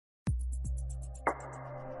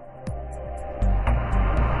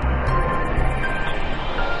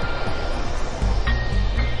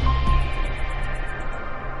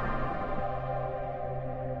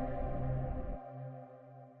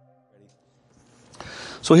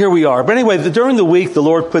So here we are. But anyway, during the week, the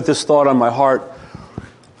Lord put this thought on my heart.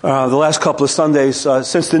 The last couple of Sundays,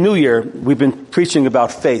 since the new year, we've been preaching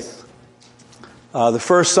about faith. The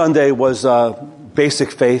first Sunday was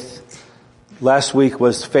basic faith. Last week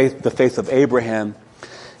was the faith of Abraham.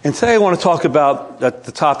 And today I want to talk about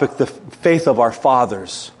the topic, the faith of our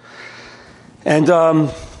fathers. And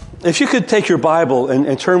if you could take your Bible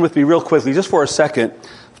and turn with me real quickly, just for a second,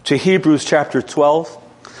 to Hebrews chapter 12.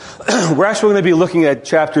 We're actually going to be looking at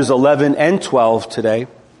chapters 11 and 12 today.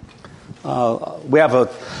 We have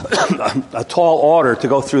a tall order to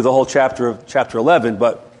go through the whole chapter of chapter 11,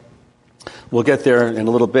 but we'll get there in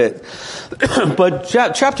a little bit. But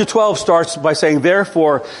chapter 12 starts by saying,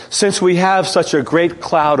 therefore, since we have such a great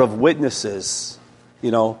cloud of witnesses,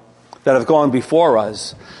 that have gone before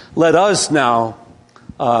us, let us now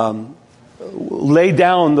lay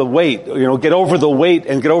down the weight, get over the weight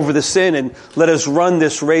and get over the sin, and let us run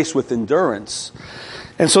this race with endurance.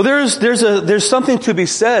 And so there's something to be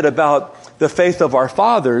said about the faith of our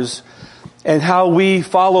fathers and how we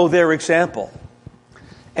follow their example.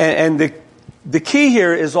 And the key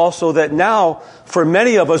here is also that now, for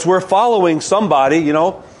many of us, we're following somebody,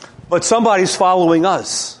 but somebody's following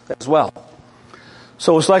us as well.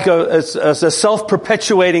 So it's like a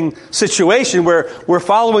self-perpetuating situation where we're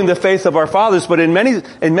following the faith of our fathers, but in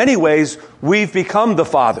many ways, we've become the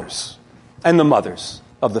fathers and the mothers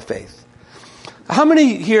of the faith. How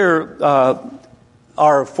many here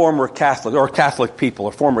are former Catholic or Catholic people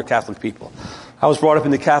or former Catholic people? I was brought up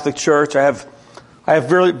in the Catholic Church. I have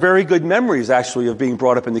very, very good memories, actually, of being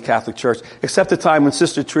brought up in the Catholic Church, except the time when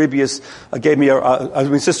Sister Trebius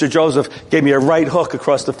Sister Joseph gave me a right hook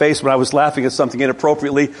across the face when I was laughing at something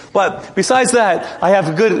inappropriately. But besides that, I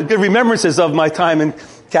have good remembrances of my time in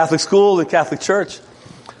Catholic school and Catholic Church.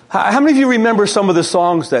 How many of you remember some of the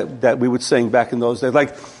songs that we would sing back in those days?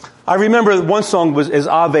 Like, I remember one song is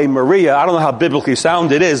Ave Maria. I don't know how biblically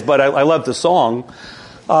sound it is, but I love the song.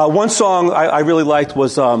 One song I really liked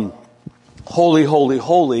was Holy, Holy,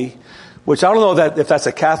 Holy, which I don't know if that's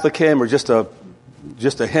a Catholic hymn or just a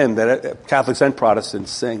hymn that Catholics and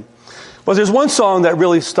Protestants sing. But there's one song that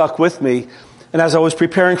really stuck with me, and as I was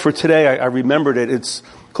preparing for today, I remembered it. It's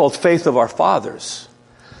called Faith of Our Fathers.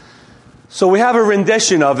 So we have a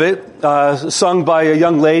rendition of it, sung by a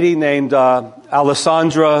young lady named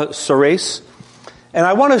Alessandra Soares. And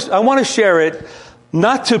I want to share it,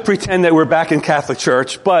 not to pretend that we're back in Catholic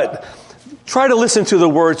Church, but try to listen to the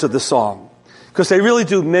words of the song, because they really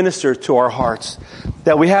do minister to our hearts,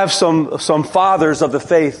 that we have some fathers of the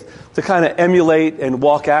faith to kind of emulate and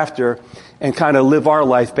walk after and kind of live our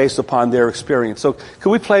life based upon their experience. So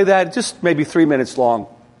can we play that? Just maybe 3 minutes long.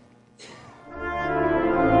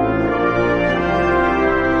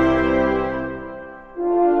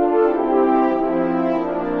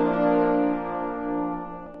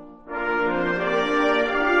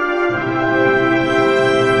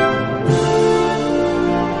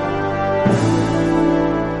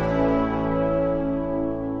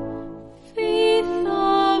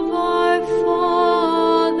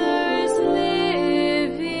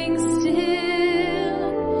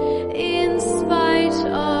 Spite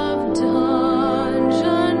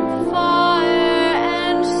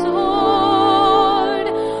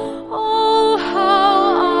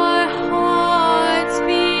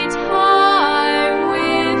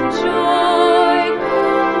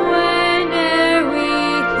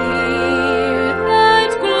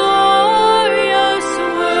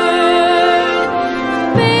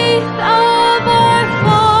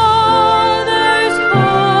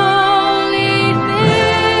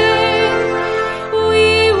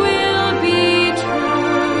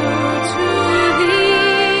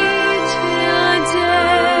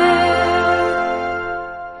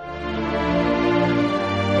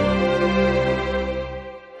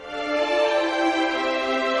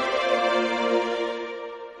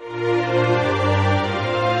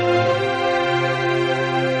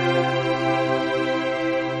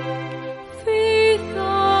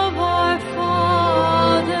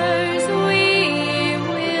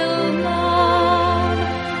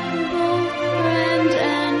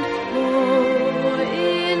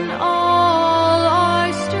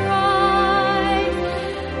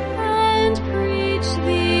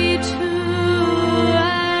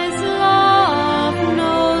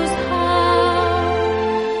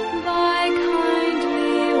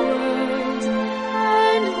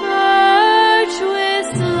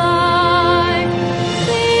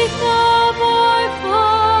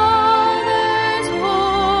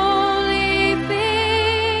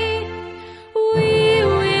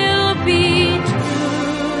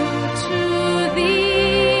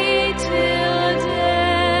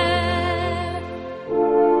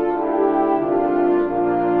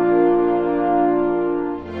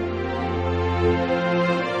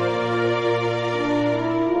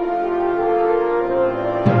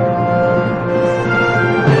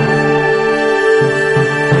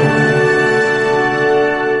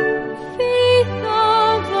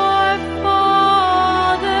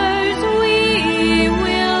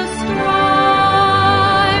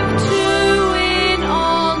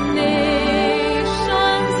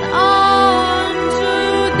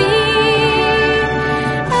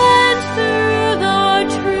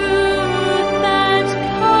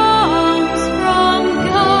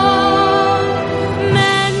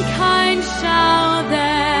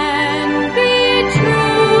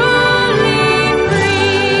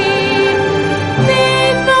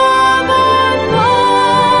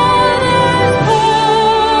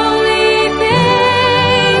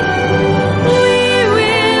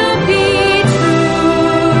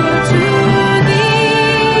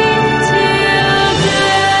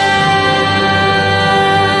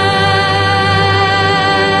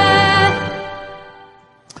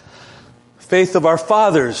Faith of our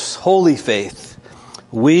fathers, holy faith.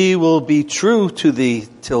 We will be true to thee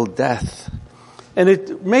till death. And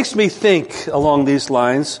it makes me think along these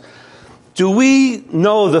lines, do we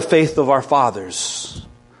know the faith of our fathers?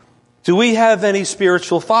 Do we have any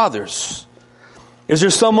spiritual fathers? Is there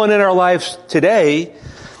someone in our lives today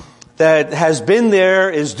that has been there,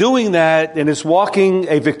 is doing that, and is walking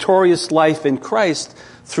a victorious life in Christ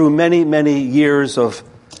through many, many years of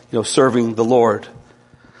serving the Lord?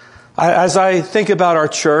 As I think about our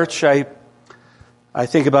church, I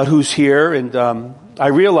think about who's here, and I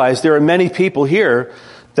realize there are many people here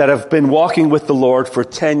that have been walking with the Lord for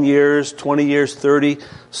 10 years, 20 years, 30,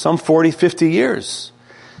 some 40, 50 years.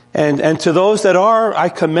 And to those that are, I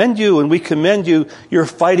commend you, and we commend you. You're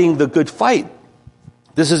fighting the good fight.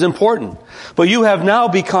 This is important. But you have now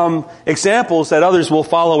become examples that others will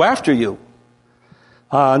follow after you.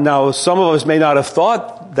 Now, some of us may not have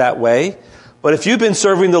thought that way, but if you've been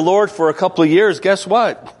serving the Lord for a couple of years, guess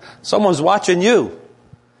what? Someone's watching you.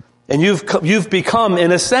 And you've become,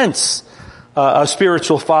 in a sense, a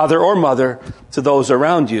spiritual father or mother to those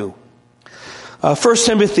around you. 1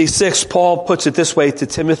 Timothy 6, Paul puts it this way to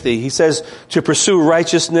Timothy. He says to pursue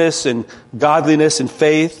righteousness and godliness and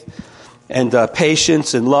faith and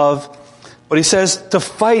patience and love. But he says to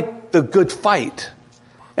fight the good fight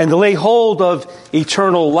and to lay hold of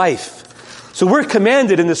eternal life. So we're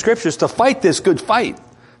commanded in the scriptures to fight this good fight,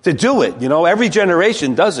 to do it. Every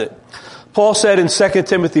generation does it. Paul said in 2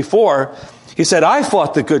 Timothy 4, he said, I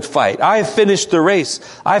fought the good fight. I have finished the race.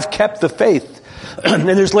 I've kept the faith. And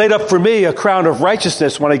there's laid up for me a crown of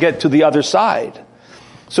righteousness when I get to the other side.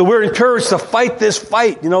 So we're encouraged to fight this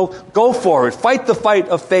fight. Go for it. Fight the fight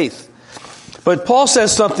of faith. But Paul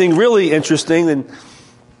says something really interesting in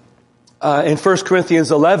 1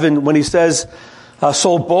 Corinthians 11 when he says,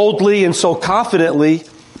 so boldly and so confidently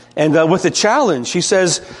and with a challenge. He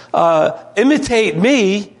says, imitate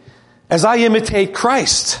me as I imitate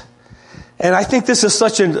Christ. And I think this is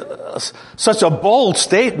such a bold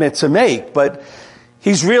statement to make, but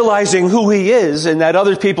he's realizing who he is and that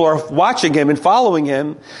other people are watching him and following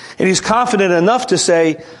him. And he's confident enough to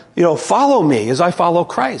say, follow me as I follow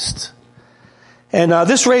Christ. And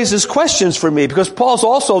this raises questions for me because Paul's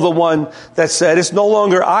also the one that said, it's no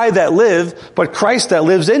longer I that live, but Christ that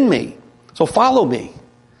lives in me. So follow me.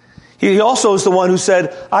 He also is the one who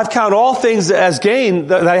said, I've counted all things as gain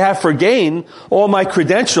that I have for gain, all my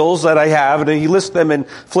credentials that I have, and he lists them in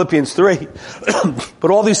Philippians 3.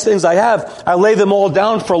 But all these things I have, I lay them all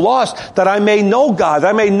down for loss, that I may know God, that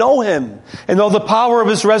I may know him, and know the power of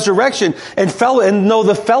his resurrection, and know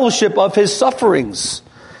the fellowship of his sufferings,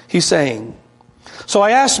 he's saying. So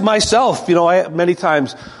I ask myself, many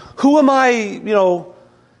times, who am I,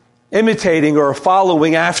 imitating or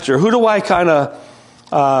following after? Who do I kind of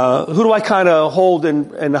hold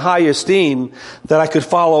in high esteem that I could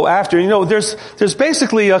follow after? There's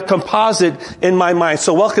basically a composite in my mind.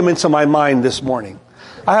 So welcome into my mind this morning.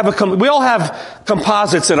 We all have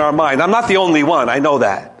composites in our mind. I'm not the only one. I know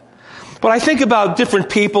that. But I think about different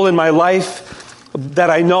people in my life that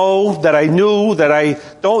I know, that I knew, that I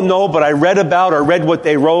don't know, but I read about or read what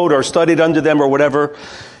they wrote or studied under them or whatever.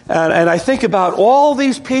 And I think about all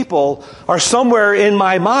these people are somewhere in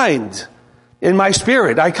my mind, in my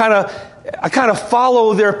spirit. I kind of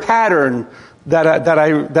follow their pattern that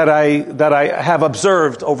I have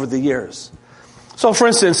observed over the years. So for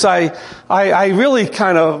instance, I really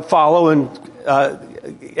kind of follow and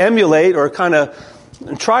emulate or kind of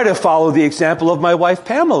try to follow the example of my wife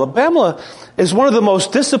Pamela. Pamela is one of the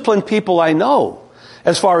most disciplined people I know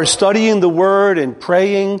as far as studying the Word and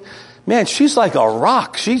praying. Man, she's like a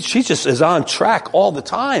rock. She just is on track all the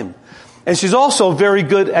time. And she's also very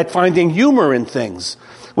good at finding humor in things,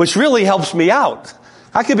 which really helps me out.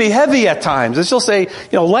 I could be heavy at times, and she'll say,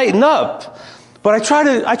 lighten up. But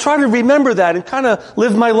I try to remember that and kind of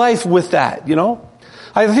live my life with that,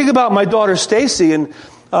 I think about my daughter Stacy, and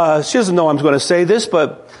she doesn't know I'm going to say this,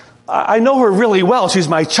 but I know her really well. She's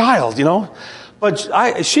my child,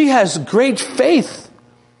 But she has great faith,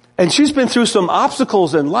 and she's been through some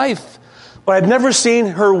obstacles in life. But I've never seen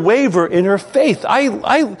her waver in her faith.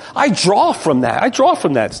 I draw from that. I draw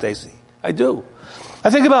from that, Stacy. I do. I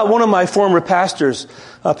think about one of my former pastors,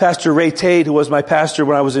 Pastor Ray Tate, who was my pastor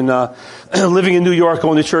when I was living in New York,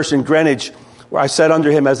 going to church in Greenwich, where I sat under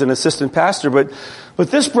him as an assistant pastor. But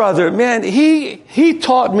this brother, man, he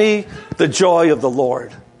taught me the joy of the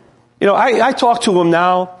Lord. I talk to him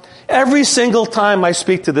now. Every single time I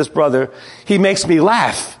speak to this brother, he makes me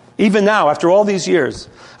laugh. Even now, after all these years.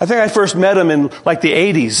 I think I first met him in like the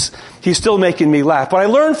 80s. He's still making me laugh. But I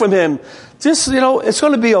learned from him, just, it's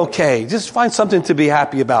going to be okay. Just find something to be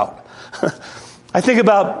happy about. I think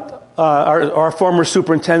about our former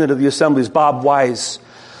superintendent of the assemblies, Bob Wise,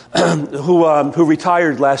 who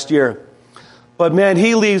retired last year. But man,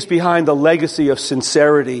 he leaves behind a legacy of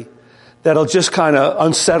sincerity that'll just kind of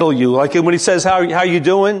unsettle you. Like when he says, how are you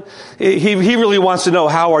doing? He really wants to know,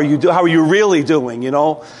 how are you really doing, you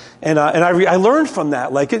know? And I learned from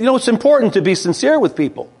that. Like, you know, it's important to be sincere with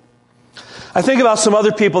people. I think about some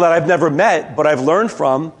other people that I've never met, but I've learned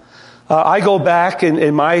from. I go back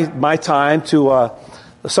in my time to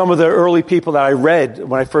some of the early people that I read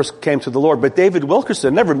when I first came to the Lord. But David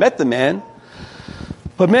Wilkerson, never met the man.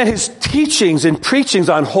 But man, his teachings and preachings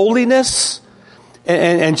on holiness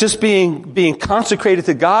and just being consecrated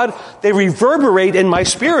to God, they reverberate in my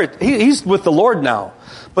spirit. He's with the Lord now.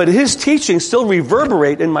 But his teachings still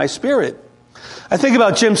reverberate in my spirit. I think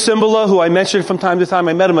about Jim Cymbala, who I mentioned from time to time.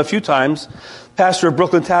 I met him a few times, pastor of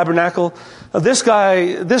Brooklyn Tabernacle. This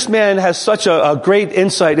man has such a great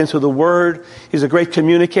insight into the Word. He's a great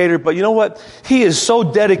communicator. But you know what? He is so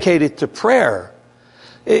dedicated to prayer.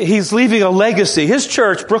 He's leaving a legacy. His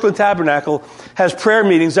church, Brooklyn Tabernacle, has prayer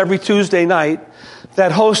meetings every Tuesday night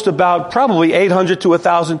that host about probably 800 to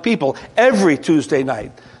 1,000 people every Tuesday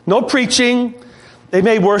night. No preaching. They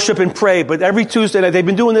may worship and pray, but every Tuesday night, they've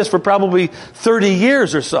been doing this for probably 30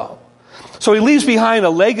 years or so. So he leaves behind a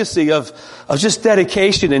legacy of just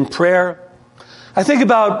dedication and prayer. I think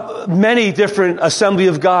about many different Assembly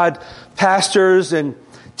of God pastors and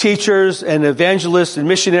teachers and evangelists and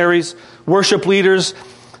missionaries, worship leaders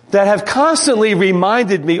that have constantly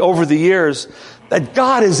reminded me over the years that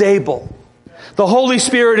God is able. The Holy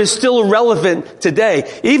Spirit is still relevant today.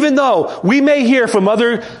 Even though we may hear from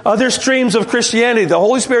other streams of Christianity, the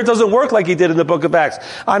Holy Spirit doesn't work like he did in the book of Acts.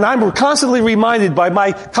 And I'm constantly reminded by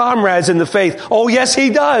my comrades in the faith, oh yes, he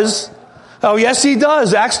does. Oh yes, he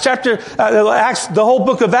does. Acts, the whole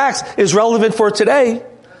book of Acts is relevant for today.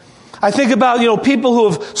 I think about, people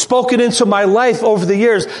who have spoken into my life over the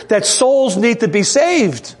years that souls need to be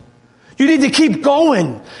saved. You need to keep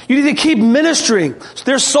going. You need to keep ministering.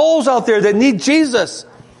 There's souls out there that need Jesus.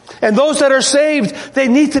 And those that are saved, they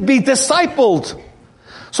need to be discipled.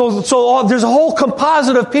 So there's a whole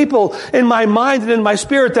composite of people in my mind and in my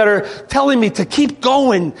spirit that are telling me to keep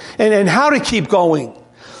going and how to keep going.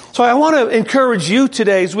 So I want to encourage you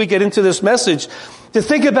today as we get into this message to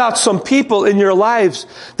think about some people in your lives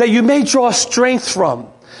that you may draw strength from.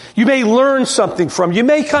 You may learn something from. You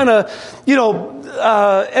may kind of,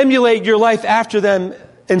 emulate your life after them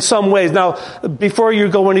in some ways. Now, before you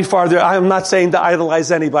go any farther, I am not saying to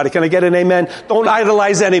idolize anybody. Can I get an amen? Don't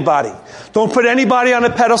idolize anybody. Don't put anybody on a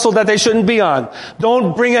pedestal that they shouldn't be on.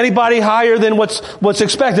 Don't bring anybody higher than what's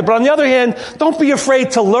expected. But on the other hand, don't be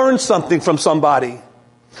afraid to learn something from somebody.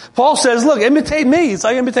 Paul says, look, imitate me. It's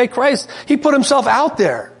like imitate Christ. He put himself out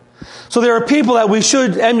there. So there are people that we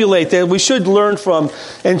should emulate, that we should learn from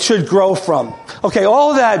and should grow from. Okay,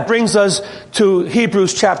 all that brings us to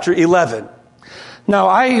Hebrews chapter 11. Now,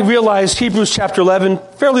 I realize Hebrews chapter 11,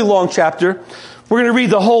 fairly long chapter. We're going to read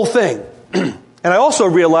the whole thing. And I also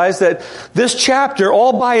realize that this chapter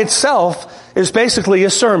all by itself is basically a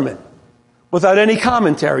sermon without any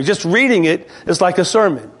commentary. Just reading it is like a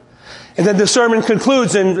sermon. And then the sermon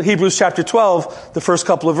concludes in Hebrews chapter 12, the first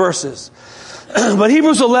couple of verses. But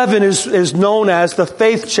Hebrews 11 is known as the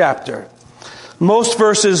faith chapter. Most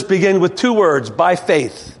verses begin with two words, by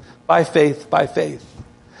faith, by faith, by faith.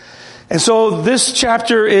 And so this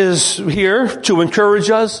chapter is here to encourage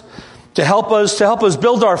us, to help us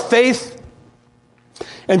build our faith,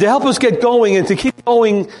 and to help us get going and to keep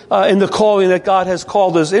going in the calling that God has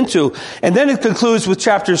called us into. And then it concludes with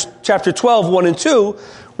chapter 12, 1 and 2,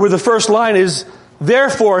 where the first line is,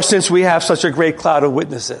 therefore, since we have such a great cloud of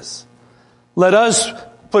witnesses, let us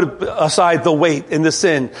put aside the weight and the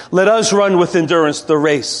sin. Let us run with endurance the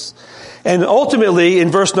race. And ultimately,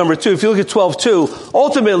 in verse number 2, if you look at 12:2,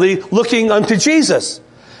 ultimately looking unto Jesus.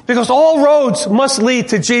 Because all roads must lead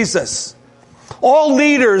to Jesus. All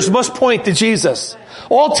leaders must point to Jesus.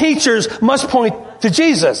 All teachers must point to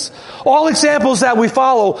Jesus. All examples that we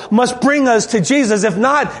follow must bring us to Jesus. If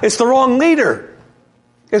not, it's the wrong leader.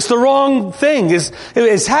 It's the wrong thing.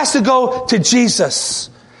 It has to go to Jesus.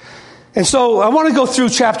 And so I want to go through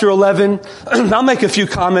chapter 11. I'll make a few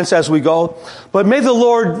comments as we go. But may the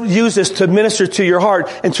Lord use this to minister to your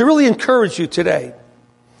heart and to really encourage you today.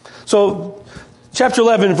 So chapter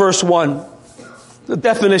 11, verse 1, the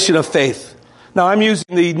definition of faith. Now I'm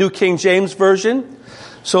using the New King James Version.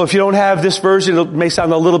 So if you don't have this version, it may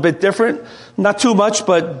sound a little bit different. Not too much,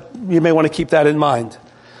 but you may want to keep that in mind.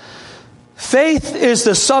 Faith is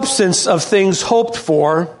the substance of things hoped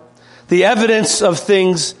for, the evidence of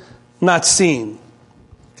things not seen.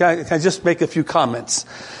 Can I just make a few comments?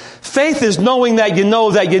 Faith is knowing that you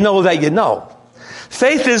know that you know that you know.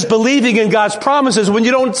 Faith is believing in God's promises when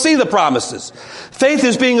you don't see the promises. Faith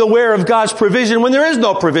is being aware of God's provision when there is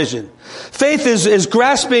no provision. Faith is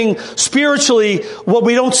grasping spiritually what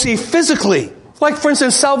we don't see physically. Like, for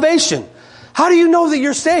instance, salvation. How do you know that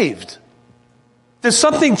you're saved? There's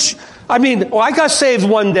something, I got saved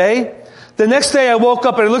one day. The next day I woke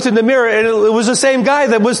up and I looked in the mirror and it was the same guy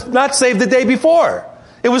that was not saved the day before.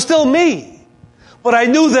 It was still me. But I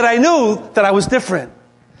knew that I was different.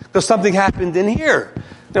 Because something happened in here.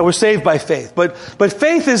 Now, we're saved by faith. But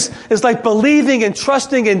faith is like believing and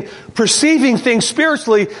trusting and perceiving things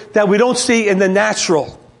spiritually that we don't see in the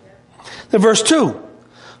natural. Then verse 2.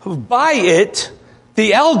 By it,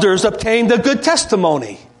 the elders obtained a good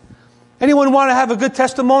testimony. Anyone want to have a good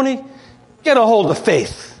testimony? Get a hold of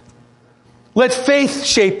faith. Let faith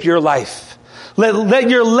shape your life. Let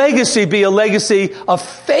your legacy be a legacy of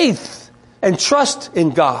faith and trust in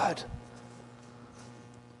God.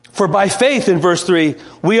 For by faith, in verse 3,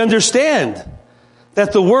 we understand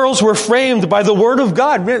that the worlds were framed by the word of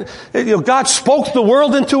God. God spoke the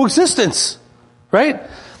world into existence, right?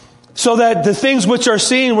 So that the things which are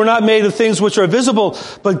seen were not made of things which are visible,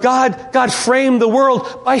 but God framed the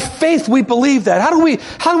world. By faith, we believe that.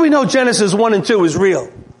 How do we know Genesis 1 and 2 is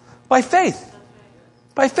real? By faith.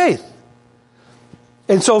 By faith.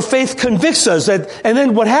 And so faith convicts us. And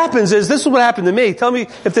then what happens is, this is what happened to me. Tell me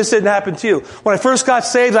if this didn't happen to you. When I first got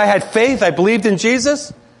saved, I had faith. I believed in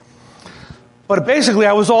Jesus. But basically,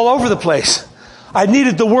 I was all over the place. I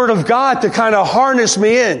needed the Word of God to kind of harness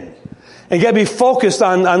me in and get me focused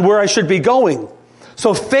on where I should be going.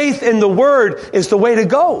 So faith in the Word is the way to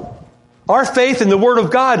go. Our faith in the Word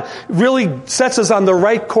of God really sets us on the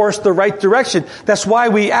right course, the right direction. That's why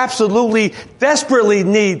we absolutely, desperately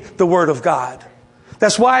need the Word of God.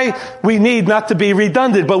 That's why we need, not to be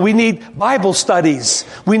redundant, but we need Bible studies.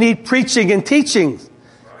 We need preaching and teaching.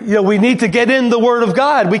 We need to get in the Word of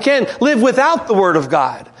God. We can't live without the Word of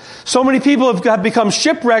God. So many people have become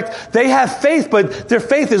shipwrecked. They have faith, but their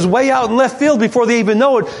faith is way out in left field before they even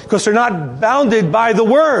know it, because they're not bounded by the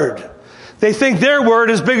Word. They think their word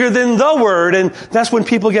is bigger than the Word, and that's when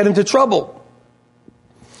people get into trouble.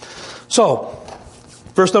 So,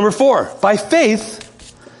 verse number 4. By faith,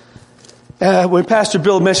 when Pastor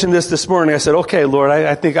Bill mentioned this morning, I said, okay, Lord,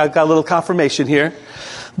 I think I've got a little confirmation here.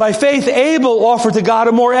 By faith, Abel offered to God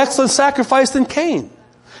a more excellent sacrifice than Cain.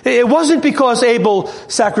 It wasn't because Abel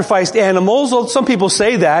sacrificed animals. Some people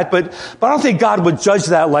say that, but I don't think God would judge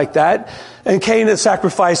that like that. And Cain had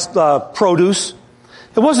sacrificed produce.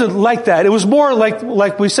 It wasn't like that. It was more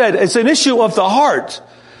like we said, it's an issue of the heart.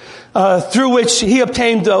 Through which he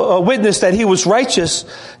obtained a witness that he was righteous,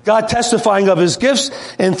 God testifying of his gifts,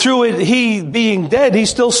 and through it, he being dead, he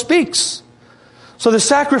still speaks. So the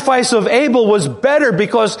sacrifice of Abel was better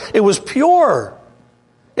because it was pure.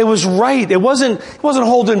 It was right. It wasn't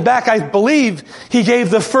holding back. I believe he gave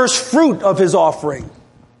the first fruit of his offering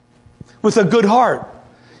with a good heart.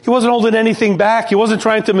 He wasn't holding anything back. He wasn't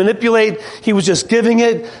trying to manipulate. He was just giving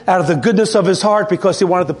it out of the goodness of his heart because he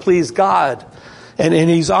wanted to please God. And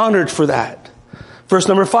he's honored for that. Verse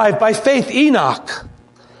number 5, by faith Enoch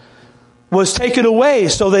was taken away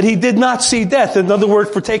so that he did not see death. Another word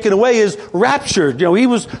for taken away is raptured. He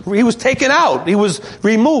was taken out. He was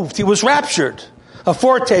removed. He was raptured. A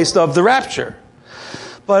foretaste of the rapture.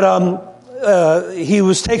 But he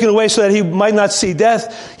was taken away so that he might not see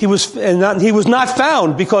death. He was not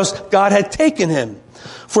found because God had taken him.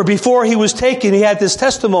 For before he was taken, he had this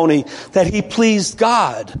testimony that he pleased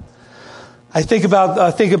God. I think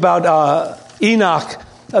about Enoch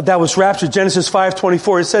that was raptured. Genesis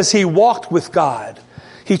 5:24. It says he walked with God.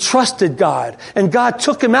 He trusted God, and God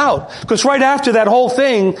took him out. Because right after that whole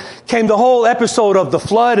thing came the whole episode of the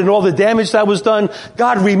flood and all the damage that was done.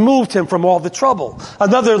 God removed him from all the trouble.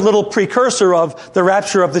 Another little precursor of the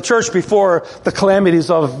rapture of the church before the calamities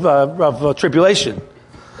of tribulation.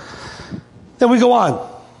 Then we go on.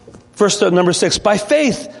 Verse number 6. By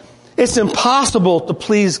faith, it's impossible to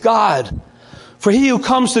please God. For he who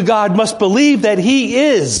comes to God must believe that he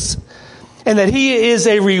is, and that he is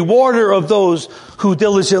a rewarder of those who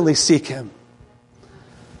diligently seek him.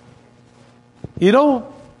 So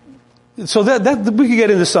that we could get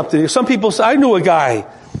into something. Some people say, I knew a guy,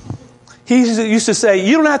 he used to say,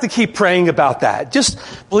 you don't have to keep praying about that. Just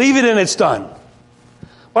believe it and it's done.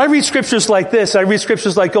 When I read scriptures like this, I read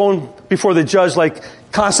scriptures like going before the judge, like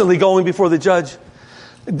constantly going before the judge.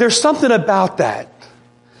 There's something about that.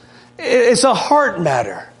 It's a heart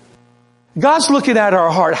matter. God's looking at our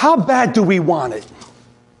heart. How bad do we want it?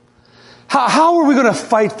 How are we going to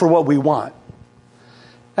fight for what we want?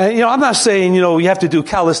 And, I'm not saying, you have to do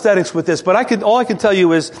calisthenics with this, but all I can tell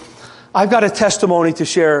you is I've got a testimony to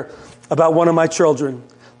share about one of my children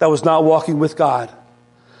that was not walking with God.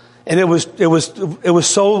 And it was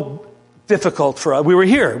so difficult for us. We were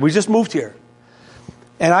here. We just moved here.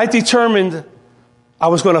 And I determined I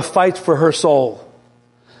was going to fight for her soul.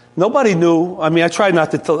 Nobody knew. I mean, I tried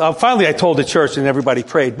not to tell. Finally, I told the church and everybody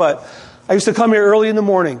prayed. But I used to come here early in the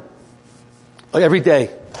morning, every day.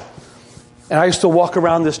 And I used to walk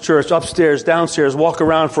around this church, upstairs, downstairs, walk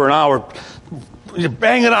around for an hour,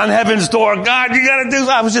 banging on heaven's door. God, you got to do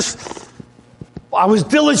something. I was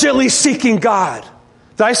diligently seeking God.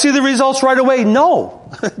 Did I see the results right away?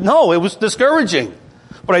 No. No, it was discouraging.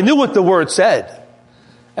 But I knew what the word said.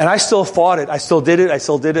 And I still fought it. I still did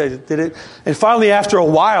it. And finally, after a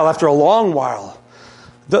long while,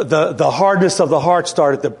 the hardness of the heart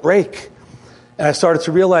started to break. And I started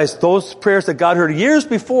to realize those prayers that God heard years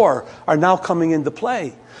before are now coming into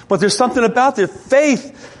play. But there's something about it.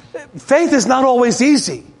 Faith is not always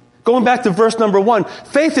easy. Going back to verse number 1,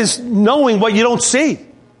 faith is knowing what you don't see.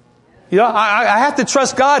 I have to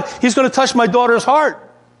trust God. He's going to touch my daughter's heart.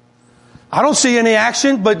 I don't see any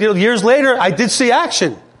action, but years later, I did see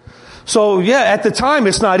action. So at the time,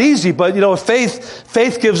 it's not easy, but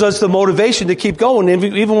faith gives us the motivation to keep going,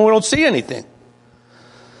 even when we don't see anything.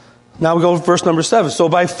 Now we go to verse number 7. So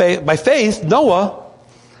by faith, Noah,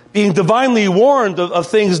 being divinely warned of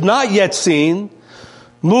things not yet seen,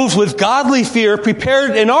 moved with godly fear,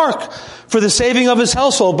 prepared an ark for the saving of his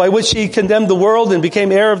household, by which he condemned the world and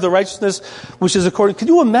became heir of the righteousness which is according. Can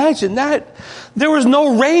you imagine that? There was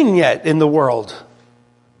no rain yet in the world.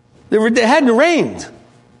 It hadn't rained.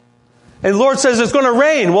 And the Lord says it's going to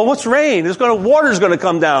rain. Well, what's rain? Water's going to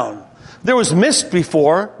come down. There was mist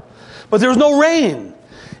before, but there was no rain.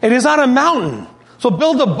 And it's on a mountain. So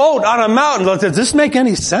build a boat on a mountain. Does this make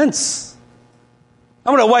any sense?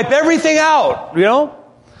 I'm going to wipe everything out,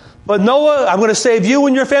 But Noah, I'm going to save you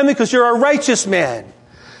and your family because you're a righteous man.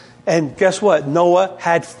 And guess what? Noah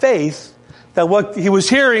had faith that what he was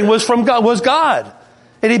hearing was from God, was God.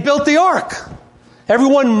 And he built the ark.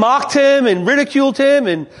 Everyone mocked him and ridiculed him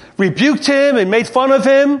and rebuked him and made fun of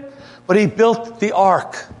him. But he built the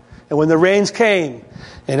ark. And when the rains came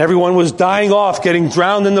and everyone was dying off, getting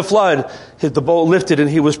drowned in the flood, the boat lifted and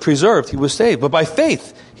he was preserved. He was saved. But by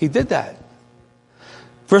faith, he did that.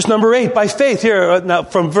 Verse number 8, by faith, here, now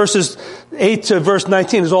from verses 8 to verse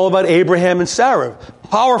 19 is all about Abraham and Sarah.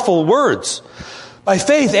 Powerful words. By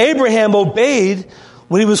faith, Abraham obeyed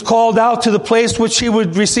when he was called out to the place which he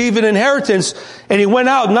would receive an inheritance, and he went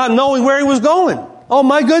out not knowing where he was going. Oh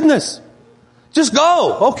my goodness. Just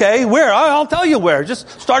go. Okay, where? I'll tell you where.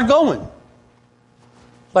 Just start going.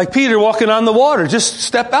 Like Peter walking on the water. Just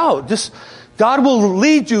step out. God will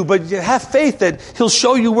lead you, but you have faith that he'll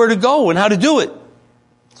show you where to go and how to do it.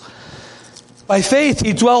 By faith,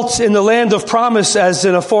 he dwelt in the land of promise as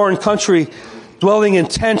in a foreign country, dwelling in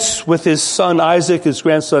tents with his son Isaac, his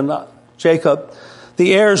grandson Jacob,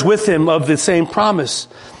 the heirs with him of the same promise.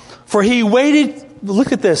 For he waited,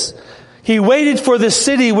 look at this, he waited for the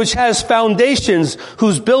city which has foundations,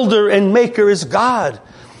 whose builder and maker is God.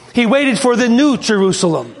 He waited for the new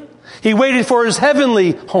Jerusalem. He waited for his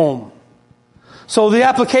heavenly home. So the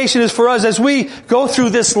application is for us as we go through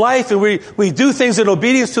this life and we do things in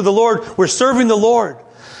obedience to the Lord, we're serving the Lord.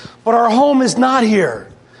 But our home is not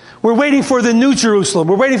here. We're waiting for the new Jerusalem.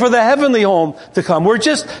 We're waiting for the heavenly home to come. We're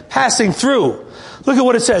just passing through. Look at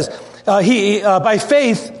what it says. By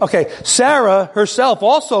faith, Sarah herself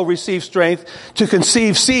also received strength to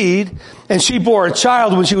conceive seed, and she bore a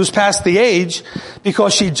child when she was past the age,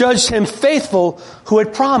 because she judged him faithful who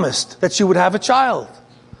had promised that she would have a child.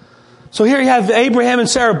 So here you have Abraham and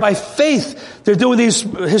Sarah. By faith, they're doing these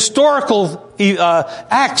historical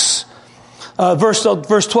acts. Verse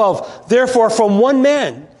 12. Therefore, from one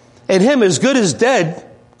man, and him as good as dead,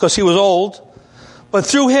 because he was old, but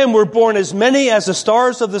through him were born as many as the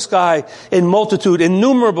stars of the sky, in multitude,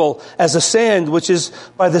 innumerable as the sand which is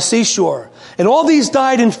by the seashore. And all these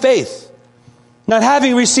died in faith, not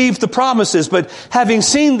having received the promises, but having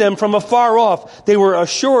seen them from afar off, they were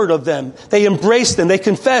assured of them. They embraced them. They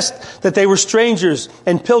confessed that they were strangers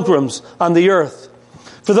and pilgrims on the earth.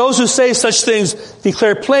 For those who say such things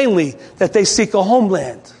declare plainly that they seek a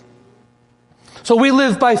homeland. So we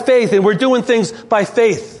live by faith, and we're doing things by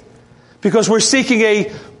faith because we're seeking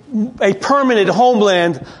a permanent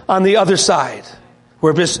homeland on the other side.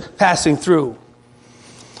 We're just passing through.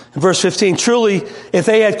 In verse 15, truly, if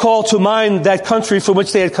they had called to mind that country from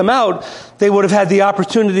which they had come out, they would have had the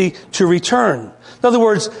opportunity to return. In other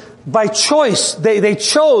words, by choice, they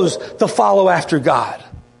chose to follow after God.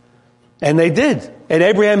 And they did. And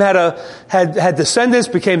Abraham had descendants,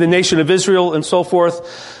 became the nation of Israel, and so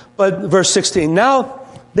forth. But verse 16, now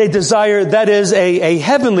they desire, that is, a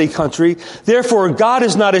heavenly country. Therefore, God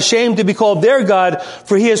is not ashamed to be called their God,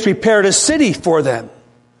 for he has prepared a city for them.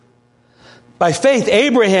 By faith,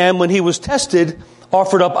 Abraham, when he was tested,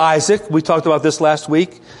 offered up Isaac. We talked about this last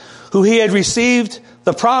week. Who he had received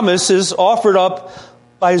the promises, offered up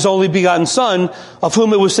by his only begotten son, of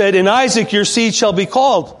whom it was said, in Isaac your seed shall be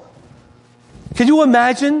called. Can you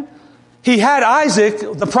imagine? He had Isaac,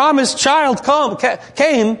 the promised child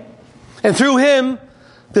came, and through him,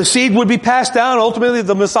 the seed would be passed down. Ultimately,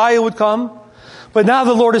 the Messiah would come. But now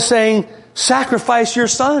the Lord is saying, sacrifice your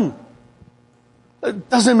son. It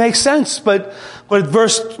doesn't make sense, but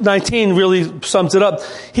verse 19 really sums it up.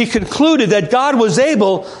 He concluded that God was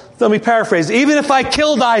able, let me paraphrase, even if I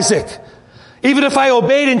killed Isaac, even if I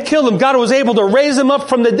obeyed and killed him, God was able to raise him up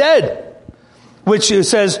from the dead. Which it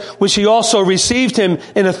says, which he also received him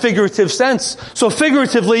in a figurative sense. So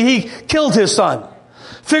figuratively, he killed his son.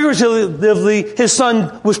 Figuratively, his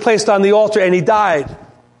son was placed on the altar and he died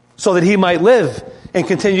so that he might live and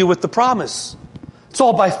continue with the promise. It's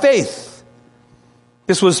all by faith.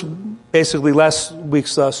 This was basically last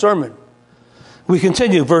week's sermon. We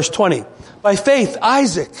continue, verse 20. By faith,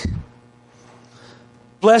 Isaac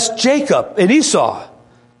blessed Jacob and Esau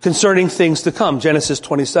concerning things to come. Genesis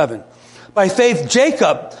 27. By faith,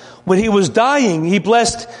 Jacob, when he was dying, he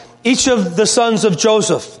blessed each of the sons of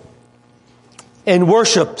Joseph and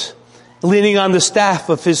worshipped, leaning on the top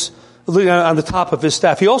of his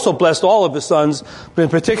staff. He also blessed all of his sons, but in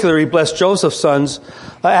particular, he blessed Joseph's sons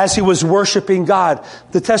as he was worshiping God.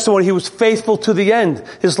 The testimony, he was faithful to the end.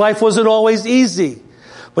 His life wasn't always easy,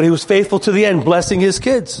 but he was faithful to the end, blessing his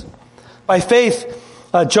kids. By faith,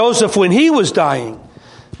 Joseph, when he was dying,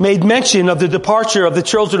 made mention of the departure of the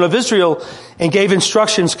children of Israel and gave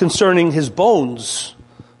instructions concerning his bones.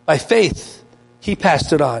 By faith, he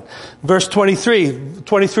passed it on. Verse 23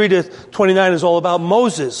 to 29 is all about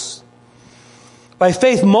Moses. By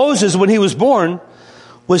faith, Moses, when he was born,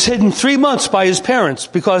 was hidden 3 months by his parents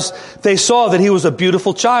because they saw that he was a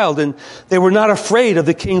beautiful child and they were not afraid of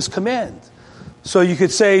the king's command. So you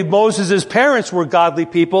could say Moses' parents were godly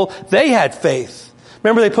people. They had faith.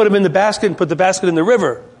 Remember, they put him in the basket and put the basket in the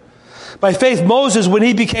river. By faith, Moses, when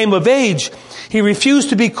he became of age, he refused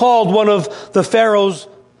to be called one of the Pharaoh's,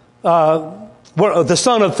 the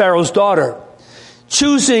son of Pharaoh's daughter,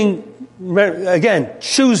 choosing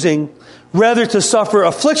rather to suffer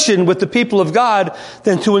affliction with the people of God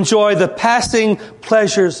than to enjoy the passing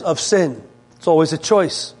pleasures of sin. It's always a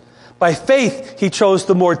choice. By faith, he chose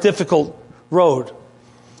the more difficult road,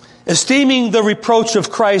 esteeming the reproach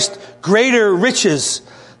of Christ greater riches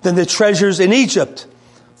than the treasures in Egypt,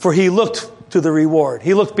 for he looked to the reward.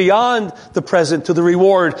 He looked beyond the present to the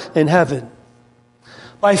reward in heaven.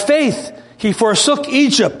 By faith, he forsook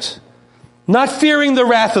Egypt, not fearing the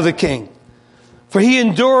wrath of the king, for he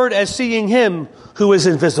endured as seeing him who is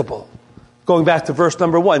invisible. Going back to verse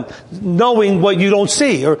number 1, knowing what you don't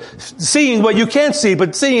see, or seeing what you can't see,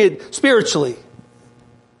 but seeing it spiritually.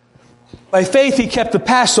 By faith, he kept the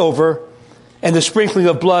Passover and the sprinkling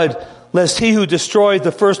of blood, lest he who destroyed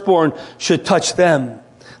the firstborn should touch them.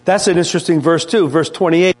 That's an interesting verse too, verse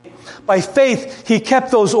 28. By faith, he kept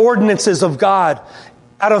those ordinances of God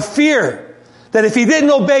out of fear that if he didn't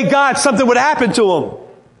obey God, something would happen to him.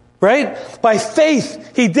 Right? By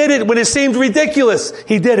faith, he did it when it seemed ridiculous.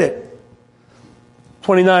 He did it.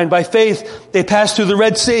 29. By faith, they passed through the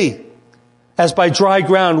Red Sea as by dry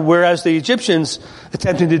ground, whereas the Egyptians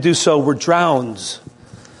attempting to do so were drowned.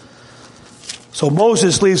 So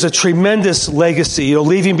Moses leaves a tremendous legacy,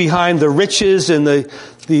 leaving behind the riches and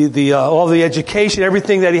all the education,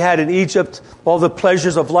 everything that he had in Egypt, all the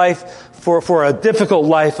pleasures of life for a difficult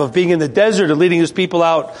life of being in the desert and leading his people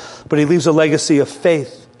out. But he leaves a legacy of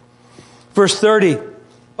faith. Verse 30,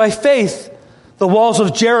 by faith, the walls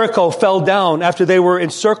of Jericho fell down after they were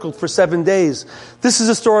encircled for 7 days. This is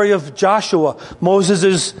a story of Joshua,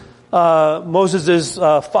 the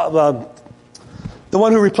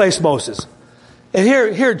one who replaced Moses. And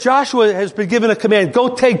here Joshua has been given a command,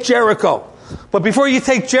 go take Jericho. But before you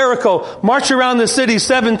take Jericho, march around the city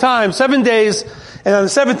 7 times, 7 days, and on the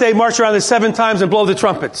 7th day, march around it 7 times and blow the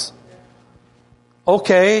trumpets.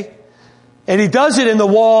 Okay. And he does it and the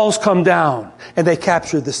walls come down and they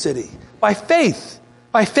capture the city. By faith,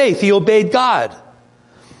 he obeyed God.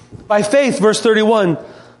 By faith, verse 31,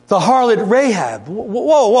 the harlot Rahab.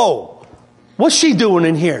 Whoa. What's she doing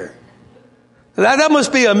in here? That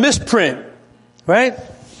must be a misprint, right?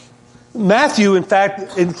 Matthew, in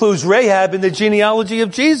fact, includes Rahab in the genealogy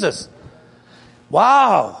of Jesus.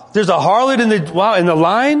 Wow. There's a harlot in the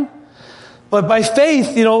line. But by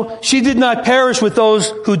faith, she did not perish with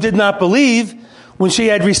those who did not believe when she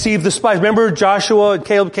had received the spies. Remember, Joshua and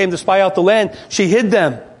Caleb came to spy out the land. She hid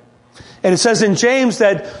them. And it says in James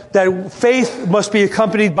that faith must be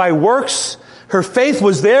accompanied by works. Her faith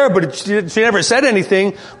was there, but she never said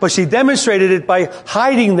anything, but she demonstrated it by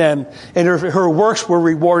hiding them, and her works were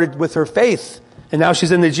rewarded with her faith. And now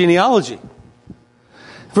she's in the genealogy.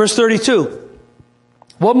 Verse 32.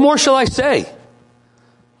 What more shall I say?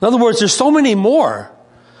 In other words, there's so many more.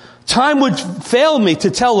 Time would fail me to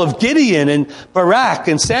tell of Gideon and Barak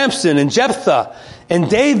and Samson and Jephthah and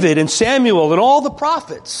David and Samuel and all the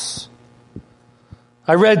prophets.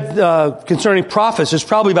 I read concerning prophets, there's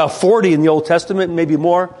probably about 40 in the Old Testament, maybe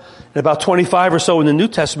more, and about 25 or so in the New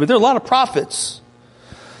Testament. There are a lot of prophets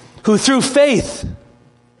who through faith,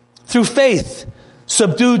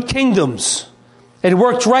 subdued kingdoms and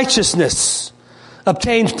worked righteousness,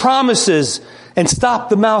 obtained promises, and stopped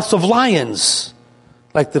the mouths of lions,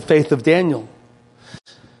 like the faith of Daniel.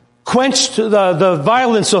 Quenched the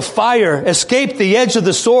violence of fire, escaped the edge of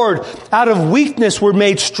the sword, out of weakness were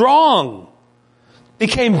made strong,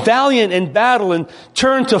 became valiant in battle, and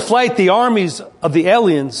turned to flight the armies of the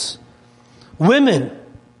aliens. Women,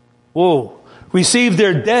 received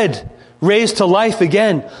their dead, raised to life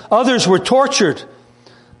again. Others were tortured,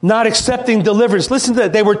 not accepting deliverance. Listen to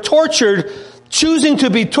that. They were tortured, choosing to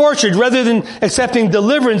be tortured rather than accepting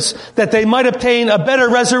deliverance that they might obtain a better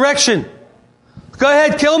resurrection. Go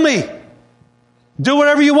ahead, kill me. Do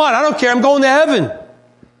whatever you want. I don't care. I'm going to heaven.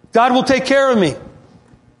 God will take care of me.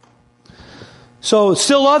 So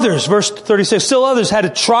still others, verse 36, still others had a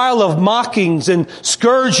trial of mockings and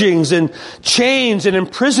scourgings and chains and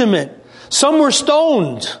imprisonment. Some were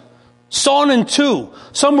stoned, sawn in two.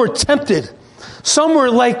 Some were tempted. Some were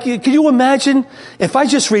like, can you imagine if I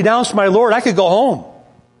just renounced my Lord, I could go home.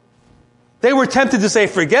 They were tempted to say,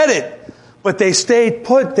 forget it. But they stayed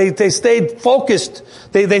put. They stayed focused.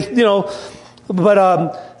 They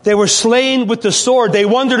were slain with the sword. They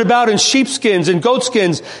wandered about in sheepskins and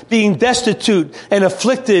goatskins, being destitute and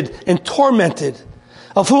afflicted and tormented,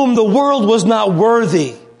 of whom the world was not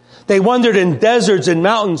worthy. They wandered in deserts and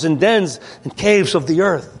mountains and dens and caves of the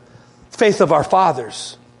earth. Faith of our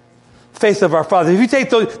fathers. Faith of our fathers. If you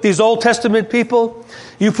take these Old Testament people,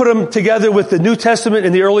 you put them together with the New Testament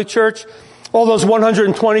in the early church, all those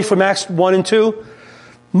 120 from Acts 1 and 2,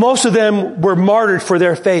 most of them were martyred for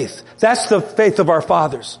their faith. That's the faith of our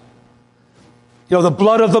fathers. The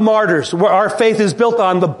blood of the martyrs. Our faith is built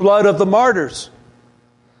on the blood of the martyrs.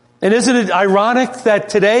 And isn't it ironic that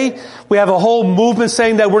today we have a whole movement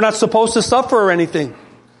saying that we're not supposed to suffer or anything?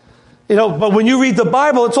 But when you read the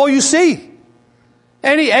Bible, it's all you see.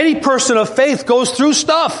 Any person of faith goes through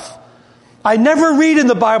stuff. I never read in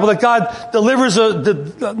the Bible that God delivers,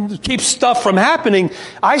 keeps stuff from happening.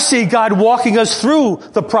 I see God walking us through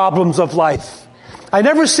the problems of life. I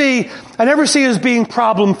never see us being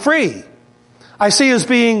problem free. I see us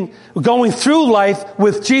going through life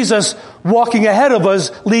with Jesus walking ahead of us,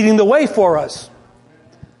 leading the way for us.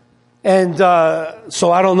 And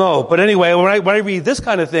so I don't know, but anyway, when I read this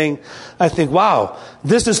kind of thing, I think, wow,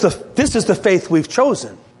 this is the faith we've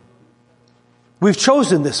chosen. We've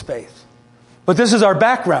chosen this faith. But this is our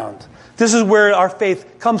background. This is where our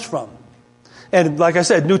faith comes from. And like I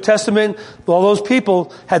said, New Testament, all those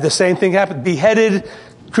people had the same thing happen. Beheaded,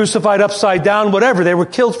 crucified upside down, whatever. They were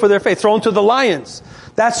killed for their faith, thrown to the lions.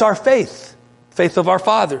 That's our faith. Faith of our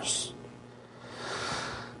fathers.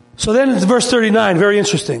 So then it's verse 39, very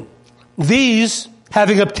interesting. These,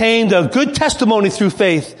 having obtained a good testimony through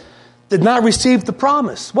faith, did not receive the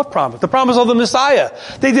promise. What promise? The promise of the Messiah.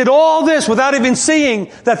 They did all this without even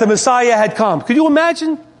seeing that the Messiah had come. Could you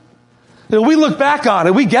imagine? We look back on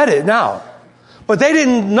it. We get it now. But they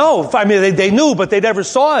didn't know. I mean, they knew, but they never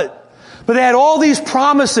saw it. But they had all these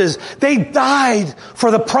promises. They died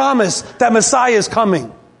for the promise that Messiah is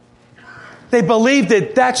coming. They believed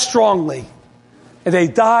it that strongly. And they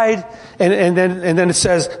died. And then it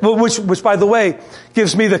says, which by the way,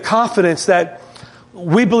 gives me the confidence that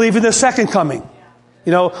we believe in the second coming.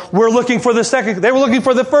 We're looking for the second. They were looking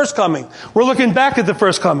for the first coming. We're looking back at the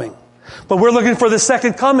first coming. But we're looking for the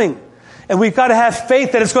second coming. And we've got to have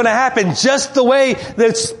faith that it's going to happen just the way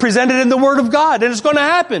that's presented in the Word of God. And it's going to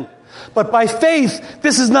happen. But by faith,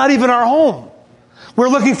 this is not even our home. We're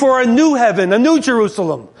looking for a new heaven, a new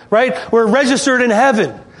Jerusalem, right? We're registered in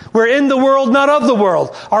heaven. We're in the world, not of the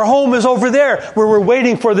world. Our home is over there where we're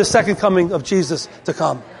waiting for the second coming of Jesus to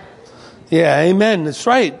come. Yeah, amen. That's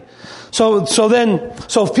right. So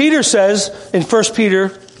Peter says in 1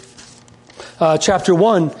 Peter chapter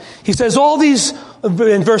 1, he says all these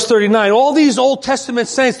in verse 39, all these Old Testament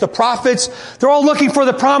saints, the prophets, they're all looking for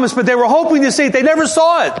the promise, but they were hoping to see it. They never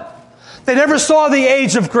saw it. They never saw the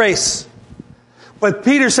age of grace. But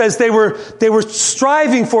Peter says they were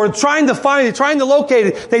striving for it, trying to find it, trying to locate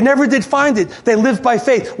it. They never did find it. They lived by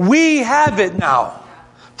faith. We have it now.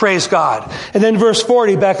 Praise God. And then verse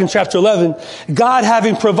 40, back in chapter 11, God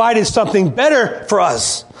having provided something better for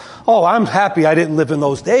us. Oh, I'm happy I didn't live in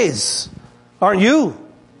those days. Aren't you?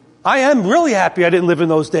 I am really happy I didn't live in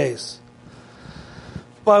those days.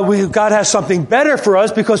 But God has something better for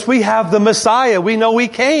us because we have the Messiah. We know He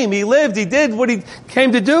came, He lived, He did what He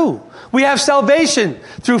came to do. We have salvation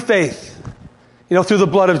through faith, through the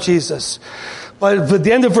blood of Jesus. But at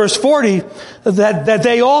the end of verse 40, that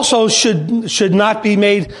they also should not be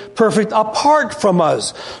made perfect apart from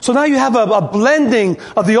us. So now you have a blending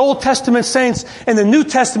of the Old Testament saints and the New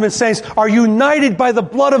Testament saints are united by the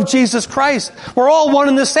blood of Jesus Christ. We're all one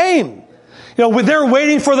and the same. They're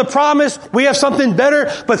waiting for the promise. We have something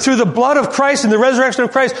better, but through the blood of Christ and the resurrection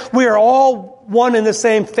of Christ, we are all one in the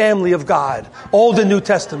same family of God. Old and New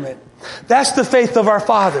Testament. That's the faith of our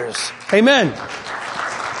fathers. Amen.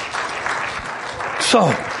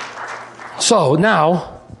 So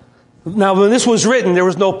now when this was written, there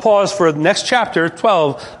was no pause for the next chapter,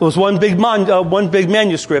 12. It was one big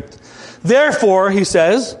manuscript. Therefore, he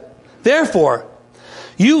says,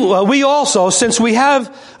 we also, since we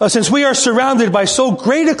are surrounded by so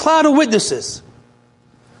great a cloud of witnesses.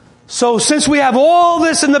 So since we have all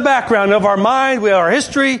this in the background of our mind, we have our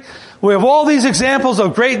history, we have all these examples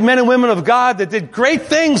of great men and women of God that did great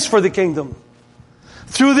things for the kingdom.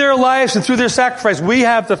 Through their lives and through their sacrifice, we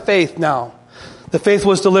have the faith now. The faith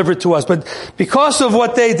was delivered to us. But because of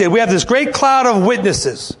what they did, we have this great cloud of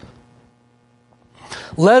witnesses.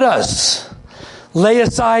 Let us lay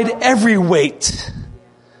aside every weight.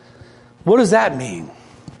 What does that mean?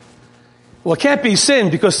 Well, it can't be sin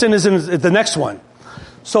because sin is in the next one.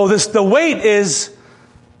 So the weight is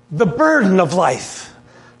the burden of life,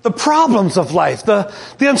 the problems of life, the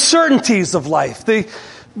uncertainties of life, the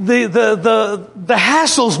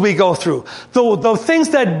hassles we go through, the things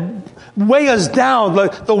that weigh us down,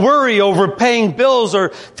 like the worry over paying bills or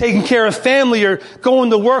taking care of family or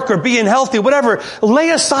going to work or being healthy, whatever.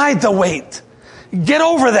 Lay aside the weight. Get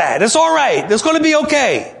over that. It's all right. It's going to be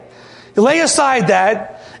okay. Lay aside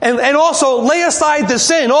that. And also lay aside the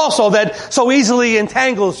sin also that so easily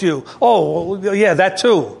entangles you. Oh, yeah, that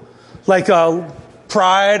too. Like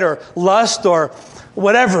pride or lust or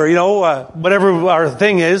whatever, whatever our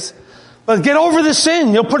thing is. But get over the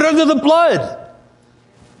sin. Put it under the blood.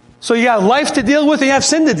 So you got life to deal with and you have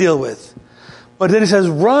sin to deal with. But then it says,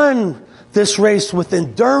 run this race with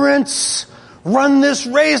endurance. Run this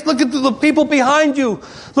race. Look at the people behind you.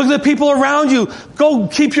 Look at the people around you. Go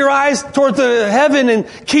keep your eyes toward the heaven and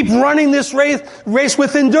keep running this race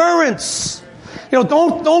with endurance.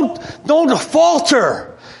 Don't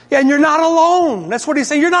falter. And you're not alone. That's what he's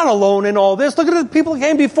saying. You're not alone in all this. Look at the people that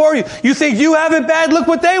came before you. You think you have it bad? Look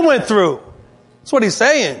what they went through. That's what he's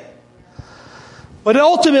saying. But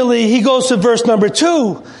ultimately, he goes to verse number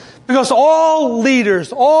 2. Because all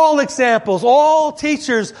leaders, all examples, all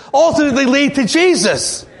teachers ultimately lead to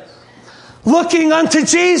Jesus. Looking unto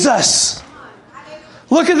Jesus.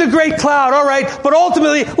 Look at the great cloud, all right. But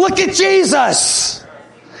ultimately, look at Jesus.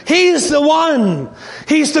 He's the one.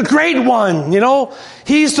 He's the great one,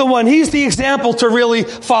 He's the one. He's the example to really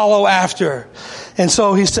follow after. And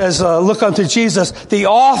so he says, look unto Jesus, the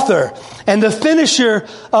author and the finisher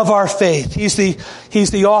of our faith. He's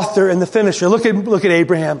the author and the finisher. Look at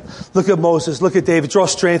Abraham. Look at Moses. Look at David. Draw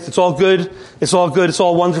strength. It's all good. It's all good. It's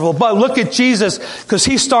all wonderful. But look at Jesus, because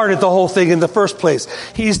he started the whole thing in the first place.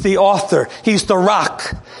 He's the author. He's the rock.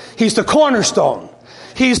 He's the cornerstone.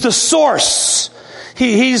 He's the source.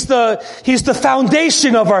 He's the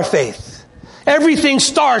foundation of our faith. Everything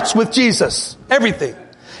starts with Jesus. Everything.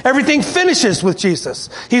 Everything finishes with Jesus.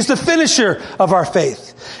 He's the finisher of our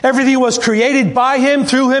faith. Everything was created by Him,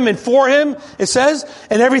 through Him, and for Him, it says.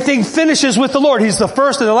 And everything finishes with the Lord. He's the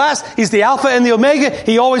first and the last. He's the Alpha and the Omega.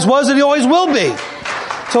 He always was and He always will be.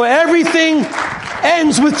 So everything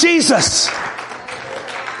ends with Jesus.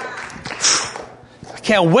 I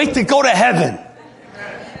can't wait to go to heaven.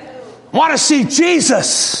 Want to see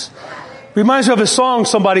Jesus. Reminds me of a song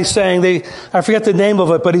somebody sang. I forget the name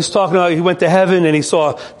of it, but he's talking about he went to heaven and he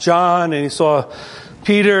saw John and he saw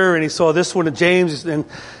Peter and he saw this one and James and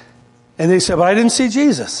they said, but I didn't see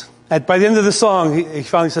Jesus. By the end of the song, he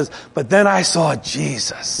finally says, but then I saw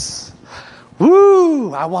Jesus.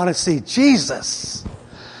 Woo! I want to see Jesus.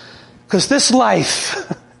 Because this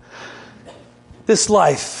life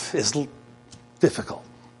is difficult.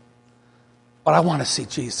 But I want to see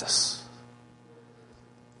Jesus.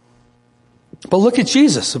 But look at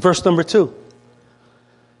Jesus, verse number 2.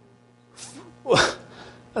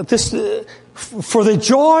 For the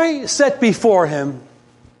joy set before him,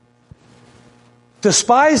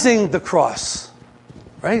 despising the cross.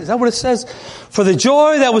 Right? Is that what it says? For the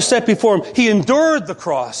joy that was set before him, he endured the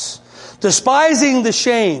cross, despising the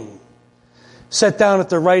shame, set down at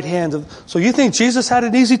the right hand of... So you think Jesus had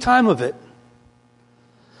an easy time of it?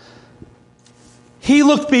 He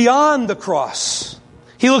looked beyond the cross.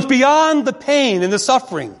 He looked beyond the pain and the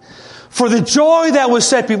suffering. For the joy that was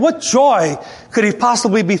set before... What joy could he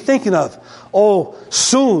possibly be thinking of? Oh,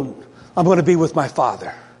 soon I'm going to be with my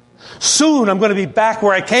Father. Soon I'm going to be back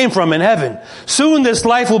where I came from in heaven. Soon this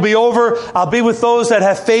life will be over. I'll be with those that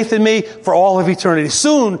have faith in me for all of eternity.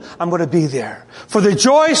 Soon I'm going to be there. For the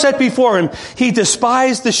joy set before him, he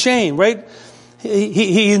despised the shame, right?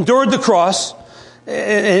 He endured the cross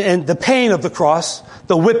and the pain of the cross,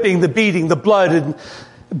 the whipping, the beating, the blood,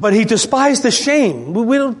 but he despised the shame.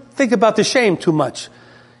 We don't think about the shame too much.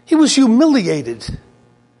 He was humiliated.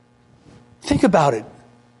 Think about it.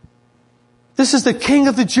 This is the King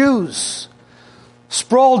of the Jews,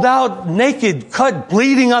 sprawled out, naked, cut,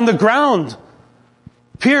 bleeding on the ground,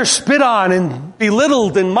 pierced, spit on, and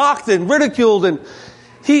belittled, and mocked, and ridiculed, and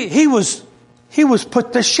he was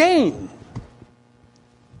put to shame,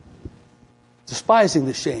 despising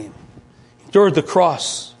the shame, endured the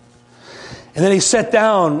cross, and then he sat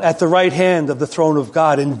down at the right hand of the throne of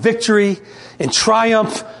God in victory, in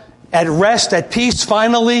triumph, at rest, at peace,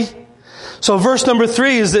 finally. So verse number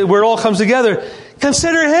 3 is that where it all comes together.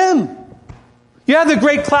 Consider him. You have the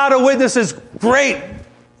great cloud of witnesses. Great.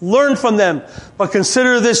 Learn from them. But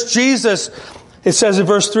consider this Jesus. It says in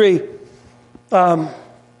verse 3,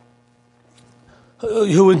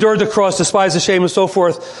 who endured the cross, despised the shame, and so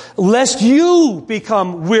forth, lest you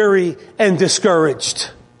become weary and discouraged.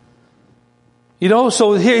 You know,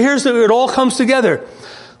 so here's it all comes together.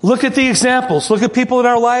 Look at the examples. Look at people in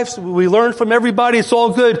our lives. We learn from everybody. It's all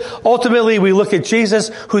good. Ultimately, we look at Jesus,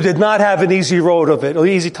 who did not have an easy road of it, or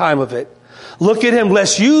easy time of it. Look at him,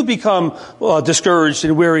 lest you become discouraged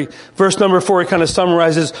and weary. Verse number 4, it kind of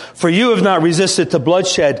summarizes, for you have not resisted to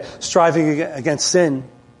bloodshed, striving against sin.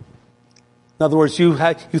 In other words, you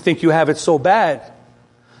think you have it so bad,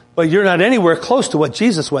 but you're not anywhere close to what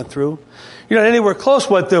Jesus went through. You're not anywhere close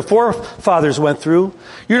what the forefathers went through.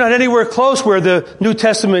 You're not anywhere close where the New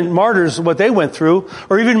Testament martyrs, what they went through,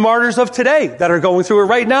 or even martyrs of today that are going through it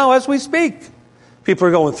right now as we speak. People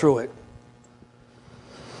are going through it.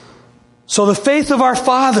 So the faith of our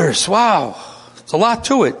fathers, wow, it's a lot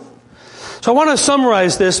to it. So I want to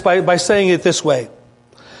summarize this by saying it this way.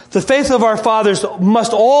 The faith of our fathers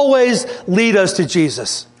must always lead us to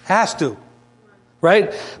Jesus. Has to.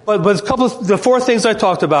 Right? But a couple of the 4 things I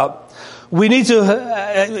talked about. We need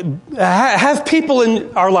to have people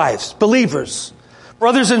in our lives, believers,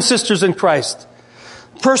 brothers and sisters in Christ,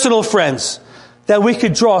 personal friends, that we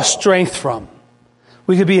could draw strength from.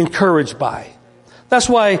 We could be encouraged by. That's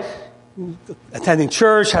why attending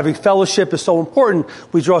church, having fellowship is so important.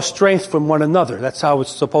 We draw strength from one another. That's how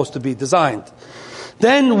it's supposed to be designed.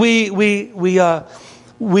 Then we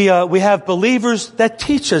have believers that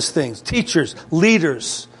teach us things, teachers,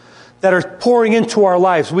 leaders, that are pouring into our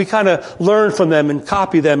lives. We kind of learn from them and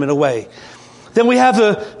copy them in a way. Then we have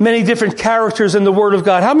the many different characters in the Word of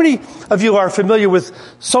God. How many of you are familiar with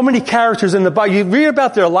so many characters in the Bible? You read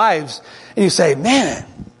about their lives and you say, man,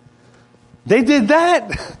 they did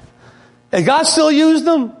that. And God still used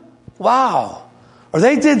them? Wow. Or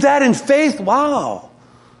they did that in faith? Wow.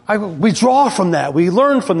 We draw from that. We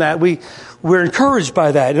learn from that. We're encouraged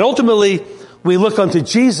by that. And ultimately, we look unto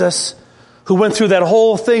Jesus, who went through that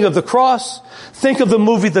whole thing of the cross. Think of the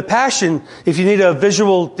movie The Passion, if you need a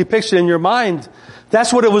visual depiction in your mind.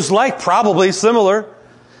 That's what it was like, probably similar.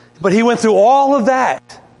 But he went through all of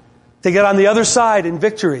that to get on the other side in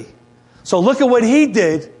victory. So look at what he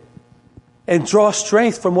did and draw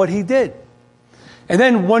strength from what he did. And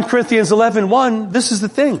then 1 Corinthians 11:1, this is the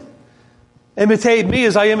thing. Imitate me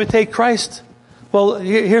as I imitate Christ. Well,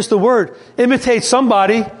 here's the word. Imitate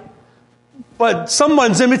somebody, but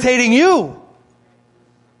someone's imitating you.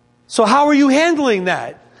 So how are you handling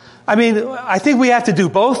that? I mean, I think we have to do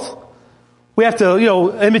both. We have to,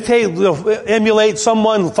 imitate, emulate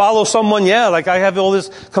someone, follow someone. Yeah, like I have all this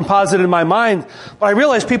composite in my mind. But I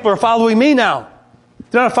realize people are following me now.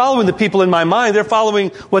 They're not following the people in my mind. They're following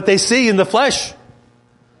what they see in the flesh.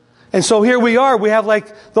 And so here we are. We have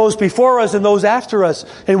like those before us and those after us.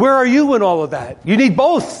 And where are you in all of that? You need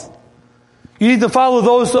both. You need to follow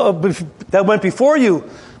those that went before you.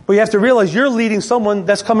 But you have to realize you're leading someone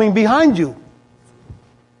that's coming behind you.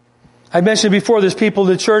 I mentioned before, there's people in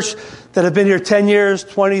the church that have been here 10 years,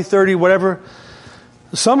 20, 30, whatever.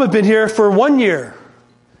 Some have been here for 1 year.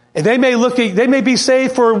 And they may be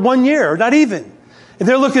saved for 1 year, not even. And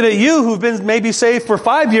they're looking at you who've been maybe saved for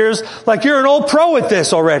 5 years like you're an old pro at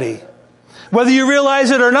this already. Whether you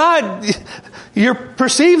realize it or not, you're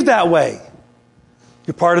perceived that way.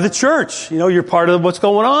 You're part of the church. You're part of what's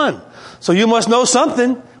going on. So you must know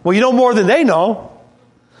something. Well, you know more than they know.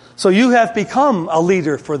 So you have become a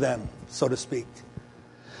leader for them, so to speak.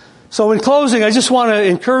 So in closing, I just want to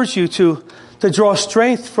encourage you to draw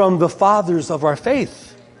strength from the fathers of our faith.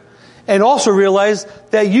 And also realize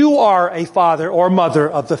that you are a father or mother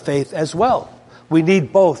of the faith as well. We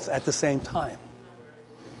need both at the same time.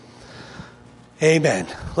 Amen.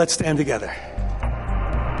 Let's stand together.